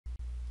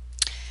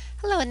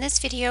Hello, in this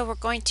video we're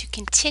going to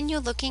continue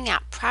looking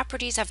at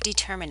properties of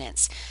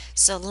determinants.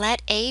 So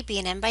let A be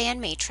an n by n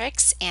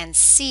matrix and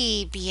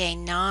C be a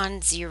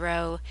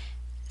non-zero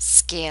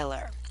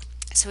scalar.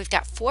 So we've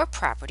got four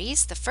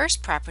properties. The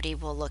first property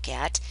we'll look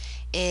at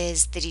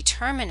is the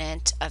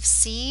determinant of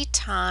C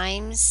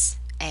times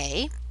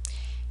A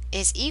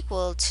is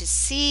equal to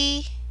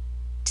C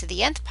to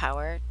the nth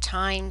power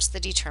times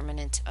the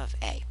determinant of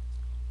A.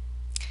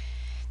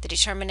 The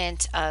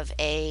determinant of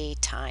A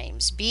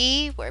times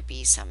B, where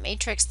B is some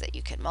matrix that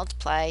you can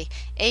multiply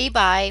A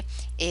by,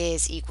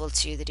 is equal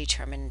to the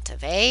determinant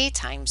of A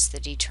times the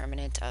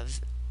determinant of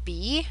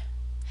B.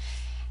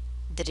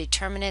 The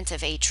determinant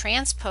of A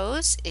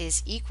transpose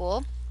is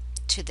equal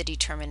to the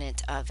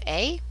determinant of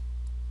A.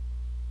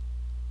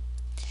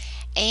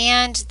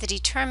 And the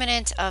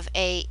determinant of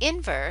A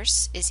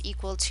inverse is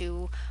equal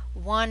to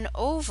 1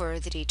 over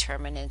the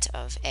determinant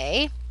of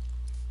A,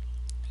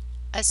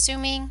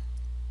 assuming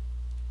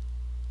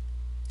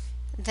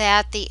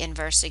that the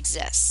inverse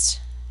exists.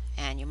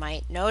 And you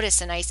might notice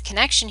a nice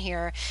connection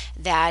here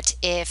that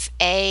if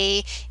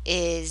A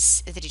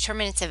is, the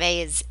determinant of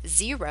A is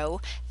 0,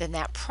 then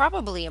that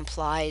probably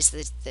implies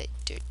that the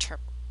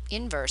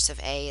inverse of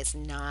A is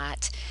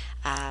not,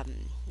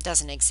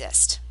 doesn't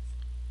exist.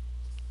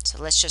 So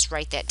let's just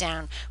write that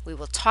down. We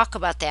will talk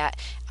about that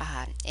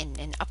in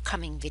an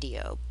upcoming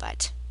video,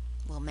 but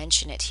we'll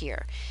mention it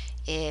here.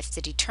 If the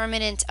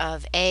determinant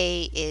of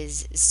A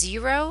is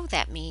 0,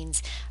 that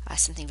means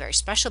something very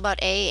special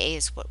about A. A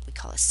is what we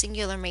call a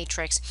singular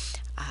matrix.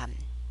 The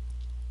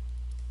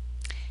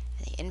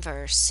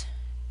inverse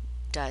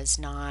does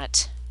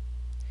not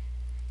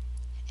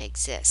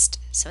exist.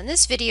 So in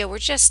this video we're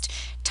just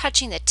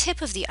touching the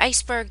tip of the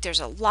iceberg. There's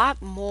a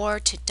lot more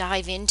to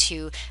dive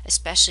into,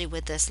 especially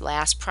with this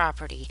last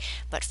property,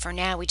 but for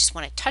now we just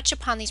want to touch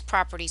upon these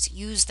properties,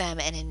 use them,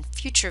 and in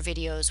future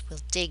videos we'll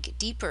dig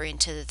deeper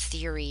into the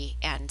theory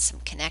and some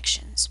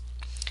connections.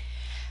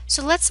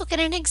 So let's look at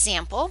an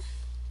example.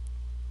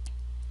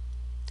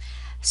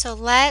 So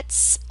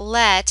let's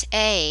let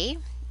A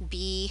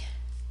be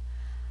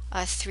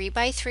a 3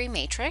 by 3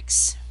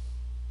 matrix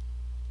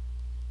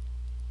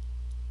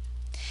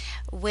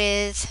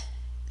with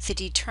the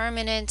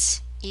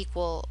determinant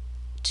equal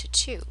to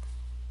 2.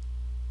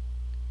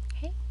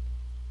 Okay.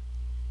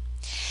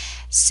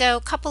 So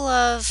a couple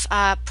of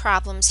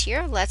problems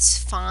here.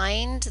 Let's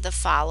find the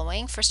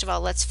following. First of all,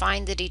 let's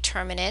find the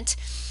determinant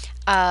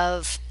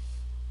of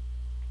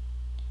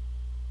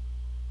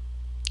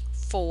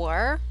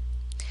 4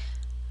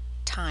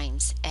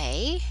 times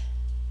A.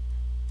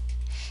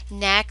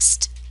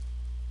 Next,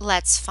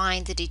 let's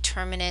find the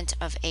determinant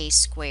of A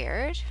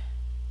squared.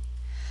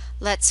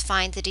 Let's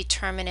find the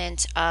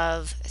determinant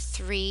of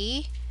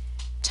 3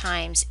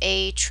 times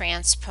A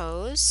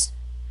transpose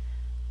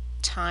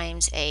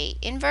times A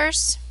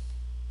inverse.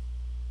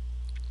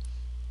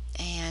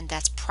 And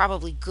that's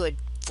probably good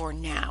for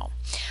now.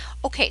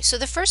 Okay, so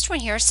the first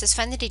one here says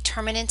find the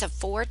determinant of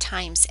 4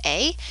 times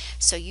A.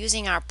 So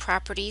using our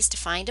properties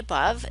defined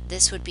above,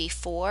 this would be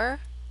 4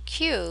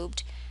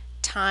 cubed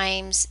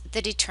times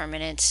the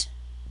determinant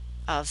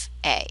of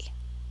A.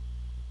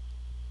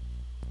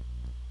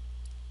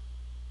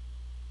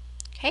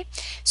 Okay,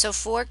 so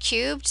 4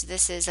 cubed,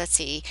 this is, let's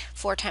see,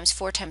 4 times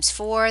 4 times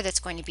 4,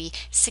 that's going to be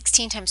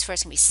 16 times 4,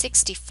 it's going to be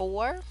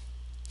 64,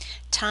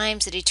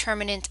 times the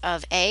determinant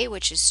of A,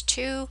 which is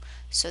 2,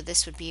 so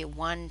this would be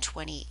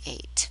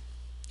 128.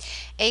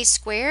 A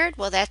squared,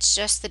 well, that's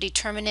just the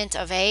determinant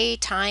of A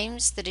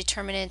times the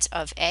determinant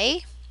of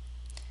A,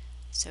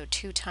 so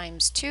 2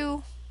 times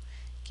 2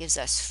 gives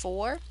us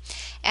 4.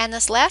 And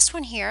this last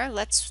one here,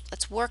 let's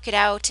work it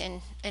out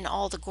in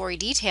all the gory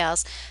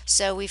details.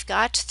 So we've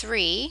got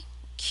 3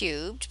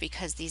 cubed,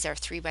 because these are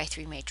 3 by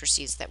 3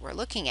 matrices that we're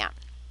looking at.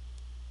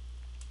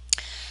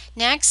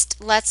 Next,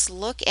 let's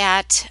look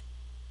at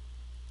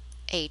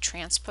A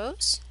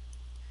transpose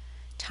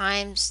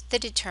times the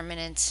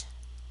determinant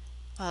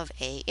of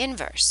A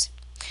inverse.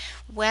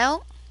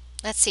 Well,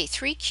 let's see,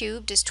 3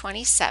 cubed is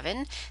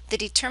 27. The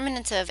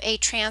determinant of A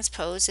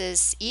transpose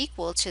is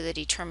equal to the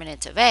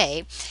determinant of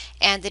A,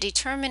 and the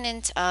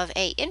determinant of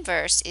A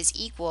inverse is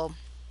equal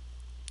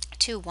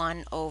to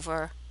 1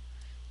 over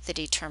the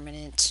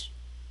determinant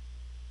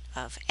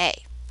of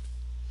A.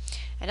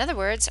 In other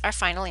words, our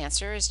final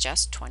answer is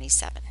just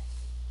 27.